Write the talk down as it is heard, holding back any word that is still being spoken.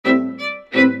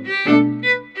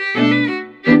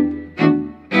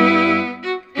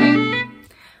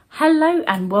Hello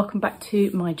and welcome back to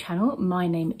my channel. My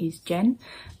name is Jen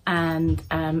and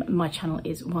my channel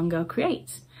is One Girl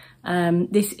Creates.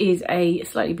 This is a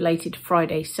slightly belated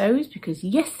Friday sews because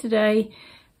yesterday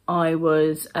I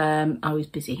was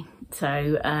busy.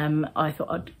 So I thought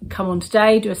I'd come on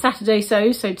today, do a Saturday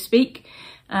sew, so to speak,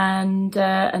 and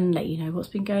let you know what's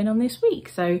been going on this week.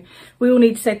 So we all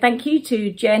need to say thank you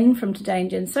to Jen from Today in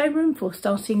Jen's Sew Room for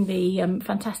starting the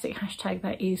fantastic hashtag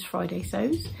that is Friday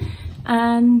Sews.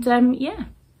 And yeah,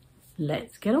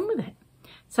 let's get on with it.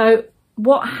 So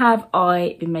what have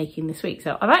I been making this week?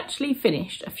 So I've actually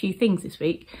finished a few things this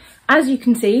week. As you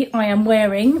can see, I am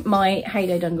wearing my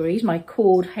Heyday dungarees, my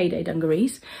cord Heyday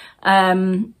dungarees.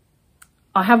 I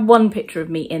have one picture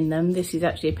of me in them. This is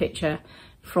actually a picture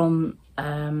from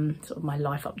sort of my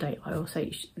life update. I also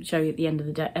show you at the end of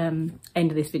the day, end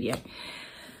of this video.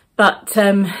 But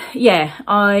yeah,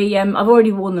 I've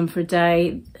already worn them for a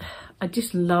day. I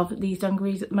just love these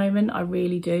dungarees at the moment. I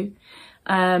really do.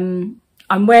 I'm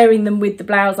wearing them with the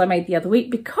blouse I made the other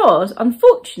week because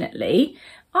unfortunately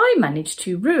I managed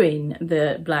to ruin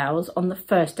the blouse on the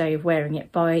first day of wearing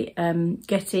it by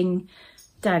getting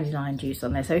dandelion juice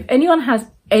on there. So if anyone has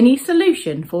any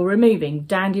solution for removing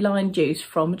dandelion juice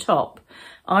from a top,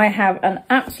 I have an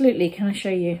absolutely, can I show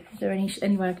you? Is there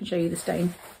any way I can show you the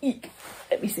stain? Eek.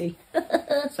 Let me see.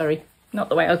 Sorry, not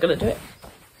the way I was going to do it.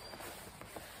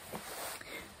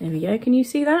 There we go, can you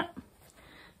see that?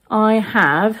 I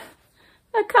have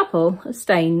a couple of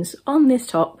stains on this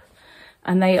top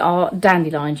and they are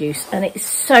dandelion juice, and it's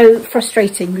so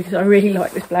frustrating because I really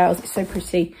like this blouse, it's so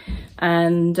pretty,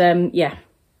 and yeah,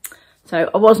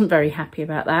 so I wasn't very happy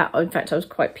about that. In fact, I was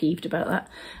quite peeved about that.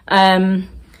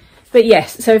 But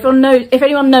yes, so if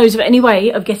anyone knows of any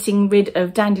way of getting rid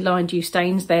of dandelion juice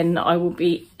stains, then I will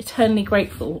be eternally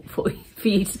grateful for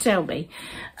you to tell me.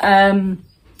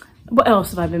 What else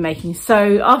have I been making?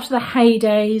 So after the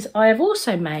Heydays, I have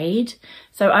also made,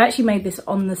 so I actually made this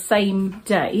on the same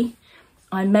day.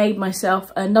 I made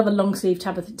myself another long sleeve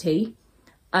Tabitha T.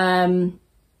 And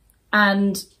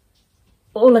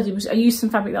all I did was I used some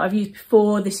fabric that I've used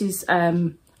before. This is, I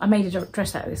made a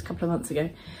dress out of this a couple of months ago.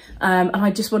 And I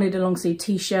just wanted a long sleeve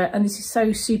T-shirt, and this is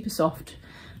so super soft.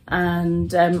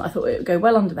 And I thought it would go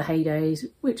well under the Heydays,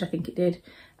 which I think it did.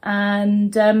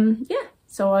 And yeah,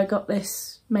 so I got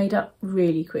this made up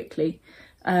really quickly.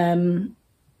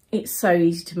 It's so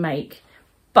easy to make,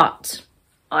 but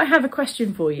I have a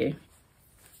question for you.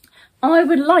 I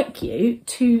would like you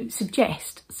to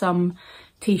suggest some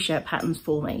T-shirt patterns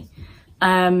for me,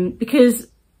 because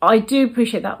I do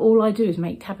appreciate that all I do is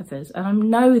make Tabithas, and I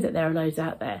know that there are loads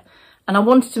out there, and I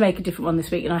wanted to make a different one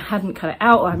this week and I hadn't cut it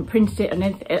out, I hadn't printed it,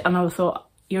 and I thought,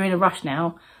 you're in a rush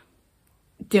now,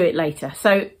 do it later.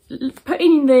 So put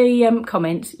in the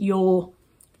comments your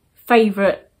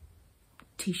favourite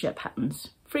T-shirt patterns,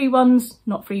 free ones,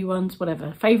 not free ones,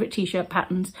 whatever, favourite T-shirt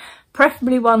patterns,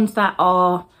 preferably ones that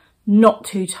are not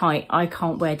too tight. I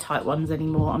can't wear tight ones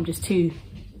anymore, I'm just too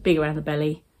big around the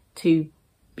belly, too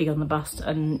big on the bust,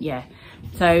 and yeah,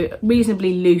 so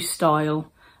reasonably loose style,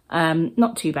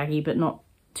 not too baggy but not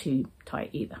too tight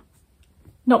either,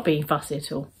 not being fussy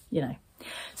at all, you know.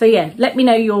 So yeah, let me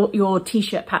know your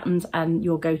T-shirt patterns and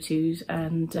your go-tos,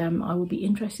 and I will be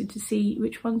interested to see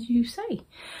which ones you say.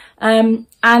 And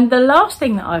the last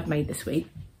thing that I've made this week,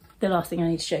 the last thing I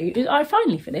need to show you, is I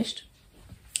finally finished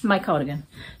my cardigan.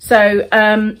 So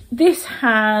this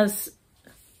has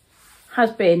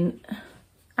been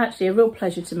actually a real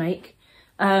pleasure to make,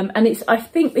 and I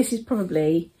think this is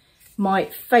probably my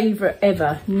favourite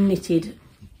ever knitted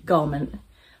garment.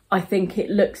 I think it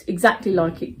looks exactly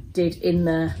like it did in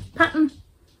the pattern,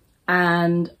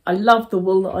 and I love the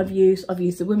wool that I've used. I've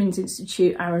used the Women's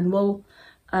Institute Aran wool,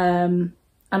 and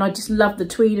I just love the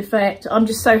tweed effect. I'm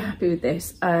just so happy with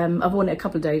this. I've worn it a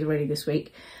couple of days already this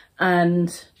week,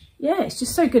 and yeah, it's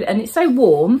just so good, and it's so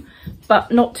warm but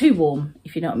not too warm,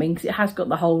 if you know what I mean, because it has got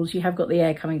the holes, you have got the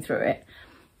air coming through it,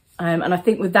 and I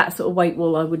think with that sort of weight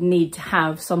wool I would need to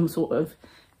have some sort of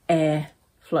air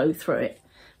flow through it.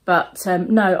 But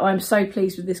no, I'm so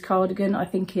pleased with this cardigan. I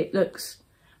think it looks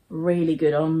really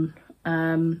good on,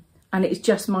 and it's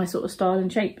just my sort of style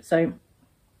and shape, so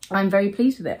I'm very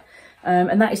pleased with it.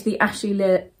 And that is the Ashley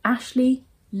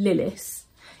Lillis.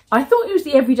 I thought it was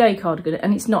the everyday cardigan,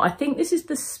 and it's not. I think this is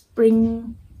the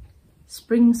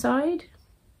Springside,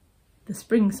 the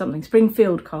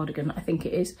Springfield cardigan, I think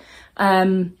it is.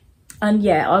 And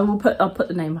yeah, I'll put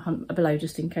the name below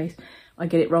just in case I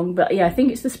get it wrong, but yeah, I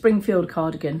think it's the Springfield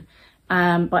cardigan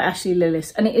by Ashley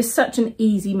Lillis, and it is such an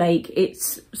easy make.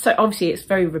 It's so obviously it's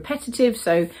very repetitive,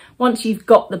 so once you've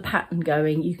got the pattern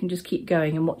going, you can just keep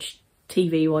going and watch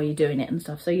TV while you're doing it and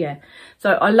stuff. So yeah,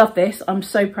 so I love this. I'm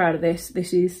so proud of this.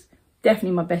 This is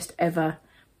definitely my best ever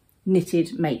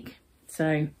knitted make.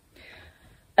 So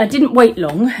I didn't wait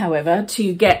long, however,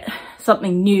 to get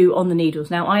something new on the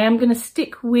needles. Now I am going to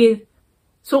stick with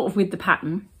sort of with the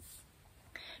pattern,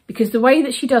 because the way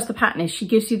that she does the pattern is she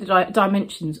gives you the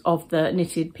dimensions of the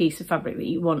knitted piece of fabric that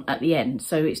you want at the end.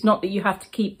 So it's not that you have to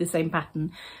keep the same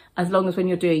pattern, as long as when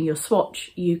you're doing your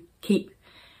swatch you keep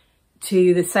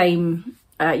to the same,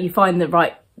 you find the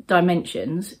right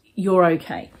dimensions, you're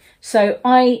okay. So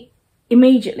I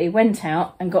immediately went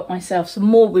out and got myself some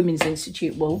more Women's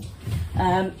Institute wool.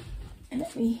 And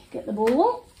let me get the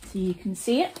ball so you can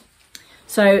see it.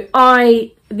 So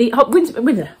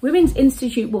the Women's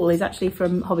Institute wool is actually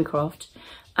from Hobbycraft,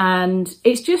 and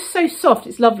it's just so soft,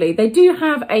 it's lovely. They do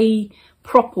have a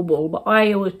proper wool, but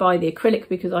I always buy the acrylic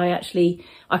because I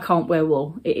can't wear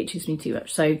wool, it itches me too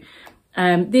much. So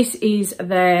this is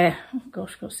their, oh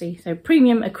gosh, got to see, so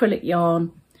premium acrylic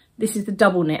yarn. This is the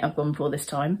double knit I've gone for this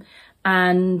time,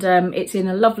 and it's in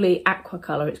a lovely aqua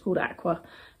colour. It's called Aqua.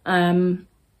 And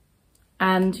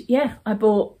yeah, I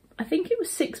bought, I think it was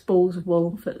 6 balls of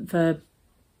wool for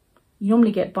you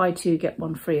normally get buy 2 get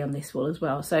 1 free on this wool as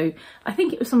well. So I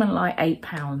think it was something like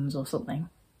 £8 or something,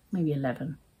 maybe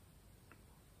 11.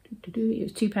 It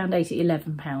was £2.80,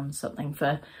 £11 something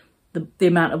for the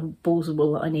amount of balls of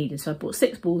wool that I needed. So I bought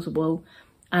 6 balls of wool,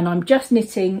 and I'm just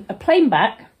knitting a plain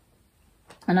back,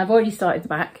 and I've already started the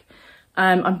back.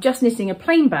 I'm just knitting a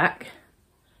plain back,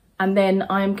 and then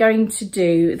I'm going to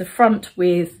do the front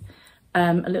with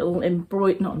a little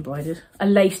a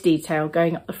lace detail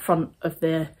going up the front of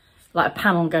the, like a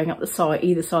panel going up the side,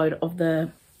 either side of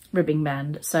the ribbing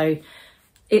band. So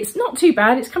it's not too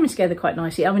bad, it's coming together quite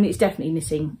nicely. I mean, it's definitely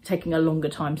taking a longer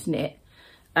time to knit.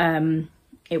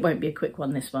 It won't be a quick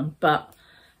one, this one, but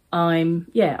I'm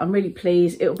really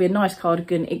pleased. It'll be a nice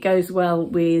cardigan. It goes well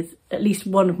with at least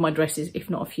one of my dresses, if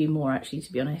not a few more actually,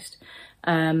 to be honest.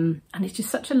 And it's just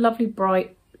such a lovely,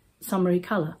 bright, summery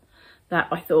colour that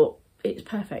I thought it's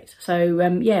perfect. So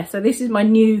yeah, so this is my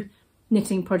new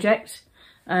knitting project,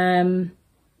 and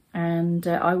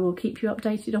I will keep you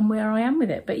updated on where I am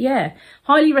with it. But yeah,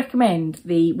 highly recommend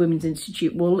the Women's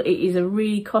Institute wool. It is a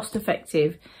really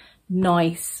cost-effective,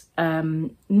 nice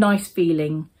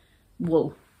feeling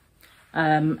wool,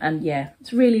 and yeah,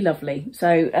 it's really lovely.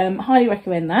 So highly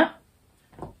recommend that.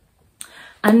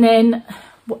 And then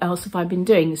what else have I been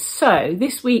doing? So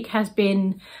this week has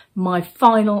been my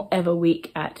final ever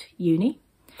week at uni,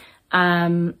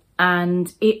 and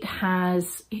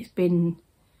it's been,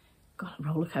 God, a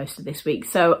roller coaster this week.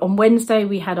 So on Wednesday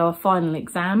we had our final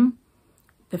exam.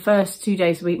 The first 2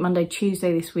 days of the week, Monday,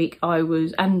 Tuesday this week,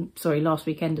 last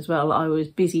weekend as well, I was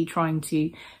busy trying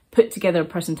to put together a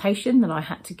presentation that I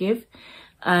had to give.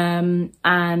 And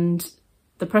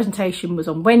the presentation was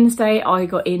on Wednesday. I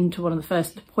got into one of the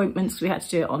first appointments. We had to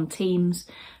do it on Teams.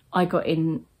 I got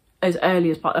in as early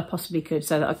as I possibly could,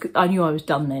 so that I knew I was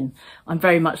done then. I'm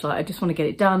very much like, I just want to get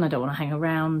it done. I don't want to hang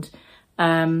around.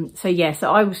 So yeah,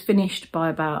 so I was finished by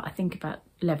about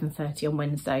 11:30 on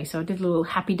Wednesday. So I did a little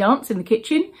happy dance in the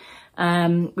kitchen.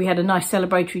 We had a nice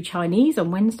celebratory Chinese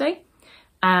on Wednesday,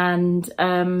 and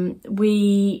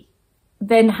we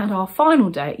then had our final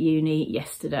day at uni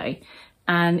yesterday,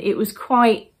 and it was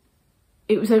I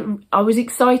was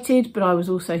excited, but I was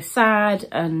also sad,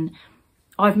 and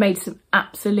I've made some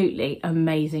absolutely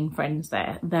amazing friends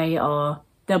there. They'll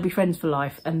be friends for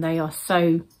life, and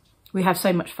we have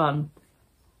so much fun,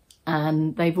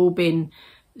 and they've all been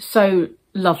so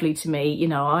lovely to me. You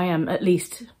know, I am at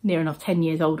least near enough 10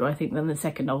 years older, I think, than the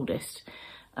second oldest.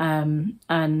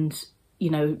 And, you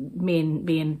know, me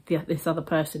and this other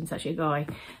person, it's actually a guy,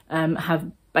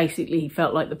 have basically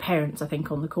felt like the parents, I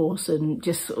think, on the course, and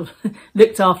just sort of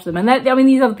looked after them. And I mean,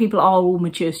 these other people are all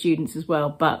mature students as well,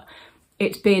 but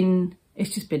it's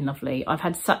just been lovely. I've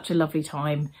had such a lovely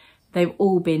time. They've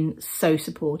all been so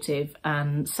supportive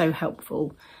and so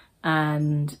helpful,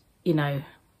 and, you know,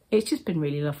 it's just been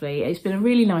really lovely. It's been a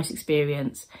really nice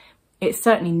experience. It's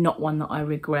certainly not one that I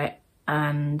regret,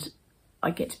 and I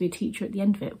get to be a teacher at the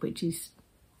end of it, which is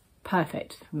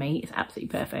perfect for me. It's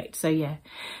absolutely perfect. So yeah,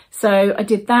 so I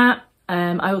did that.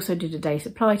 I also did a day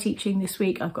supply teaching this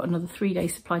week. I've got another 3-day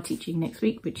supply teaching next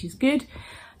week, which is good.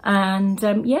 And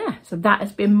yeah, so that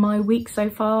has been my week so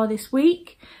far this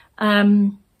week.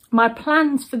 My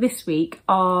plans for this week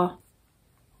are,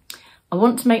 I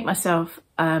want to make myself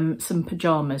some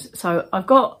pyjamas. So I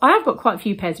have got quite a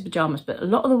few pairs of pyjamas, but a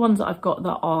lot of the ones that I've got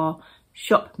that are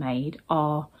shop made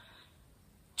are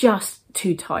just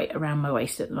too tight around my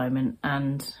waist at the moment,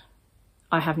 and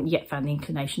I haven't yet found the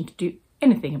inclination to do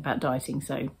anything about dieting,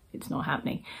 so it's not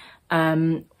happening.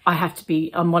 I'm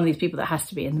one of these people that has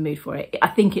to be in the mood for it. I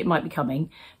think it might be coming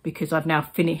because I've now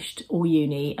finished all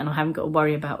uni and I haven't got to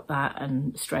worry about that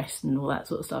and stress and all that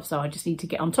sort of stuff. So I just need to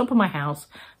get on top of my house,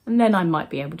 and then I might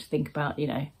be able to think about, you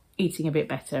know, eating a bit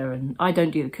better. And I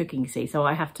don't do the cooking, you see, so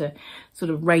I have to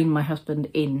sort of rein my husband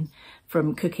in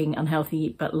from cooking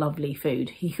unhealthy but lovely food.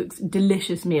 He cooks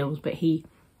delicious meals, but he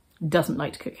doesn't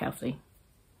like to cook healthy.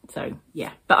 So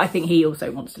yeah, but I think he also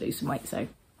wants to lose some weight, so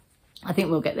I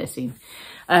think we'll get there soon.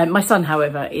 My son,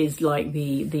 however, is like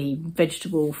the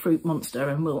vegetable fruit monster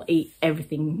and will eat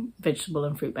everything vegetable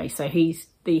and fruit based. So he's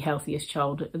the healthiest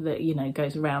child that, you know,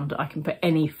 goes around. I can put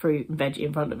any fruit and veg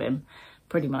in front of him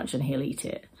pretty much and he'll eat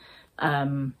it.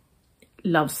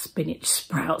 Loves spinach,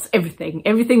 sprouts, everything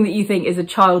that you think is a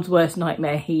child's worst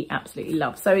nightmare, he absolutely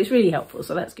loves. So it's really helpful,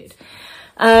 so that's good.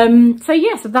 So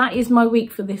yeah, so that is my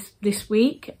week for this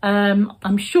week.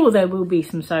 I'm sure there will be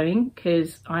some sewing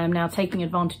because I am now taking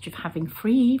advantage of having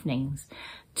free evenings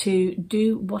to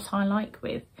do what I like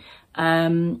with.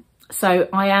 So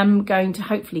I am going to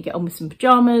hopefully get on with some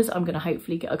pyjamas. I'm going to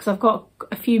hopefully get, because I've got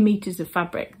a few meters of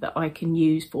fabric that I can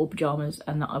use for pyjamas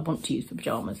and that I want to use for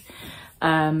pyjamas.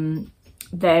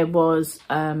 There was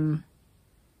a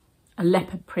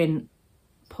leopard print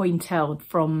pointelle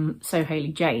from So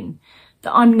Hailey Jane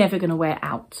that I'm never going to wear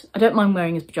out. I don't mind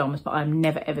wearing as pyjamas, but I'm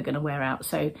never ever going to wear out.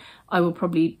 So I will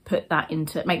probably make that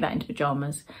into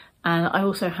pyjamas. And I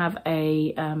also have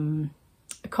a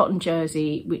cotton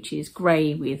jersey which is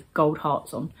grey with gold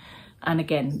hearts on. And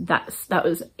again, that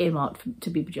was earmarked to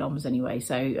be pyjamas anyway.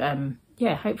 So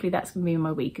yeah, hopefully that's going to be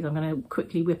my week, because I'm going to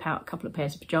quickly whip out a couple of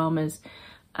pairs of pyjamas.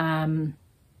 And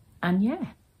yeah,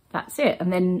 that's it.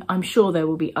 And then I'm sure there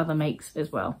will be other makes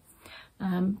as well.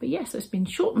 But yeah, so it's been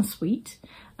short and sweet.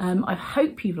 I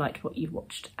hope you've liked what you've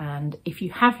watched, and if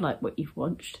you have liked what you've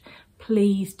watched,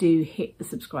 please do hit the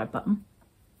subscribe button.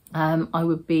 I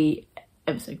would be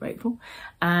ever so grateful.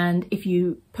 And if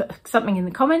you put something in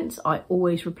the comments, I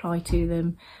always reply to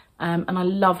them. And I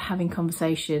love having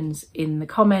conversations in the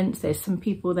comments. There's some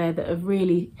people there that have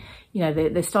really, you know,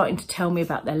 they're starting to tell me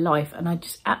about their life, and I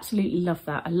just absolutely love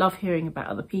that. I love hearing about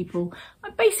other people.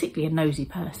 I'm basically a nosy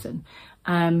person.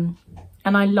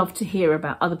 And I love to hear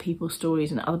about other people's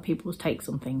stories and other people's takes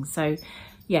on things. So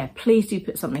yeah, please do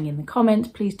put something in the comments.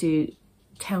 Please do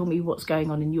tell me what's going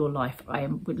on in your life. I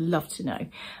would love to know.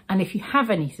 And if you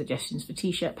have any suggestions for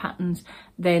t-shirt patterns,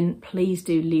 then please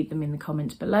do leave them in the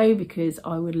comments below, because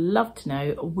I would love to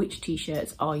know which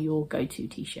t-shirts are your go-to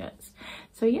t-shirts.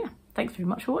 So yeah, thanks very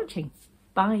much for watching.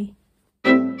 Bye.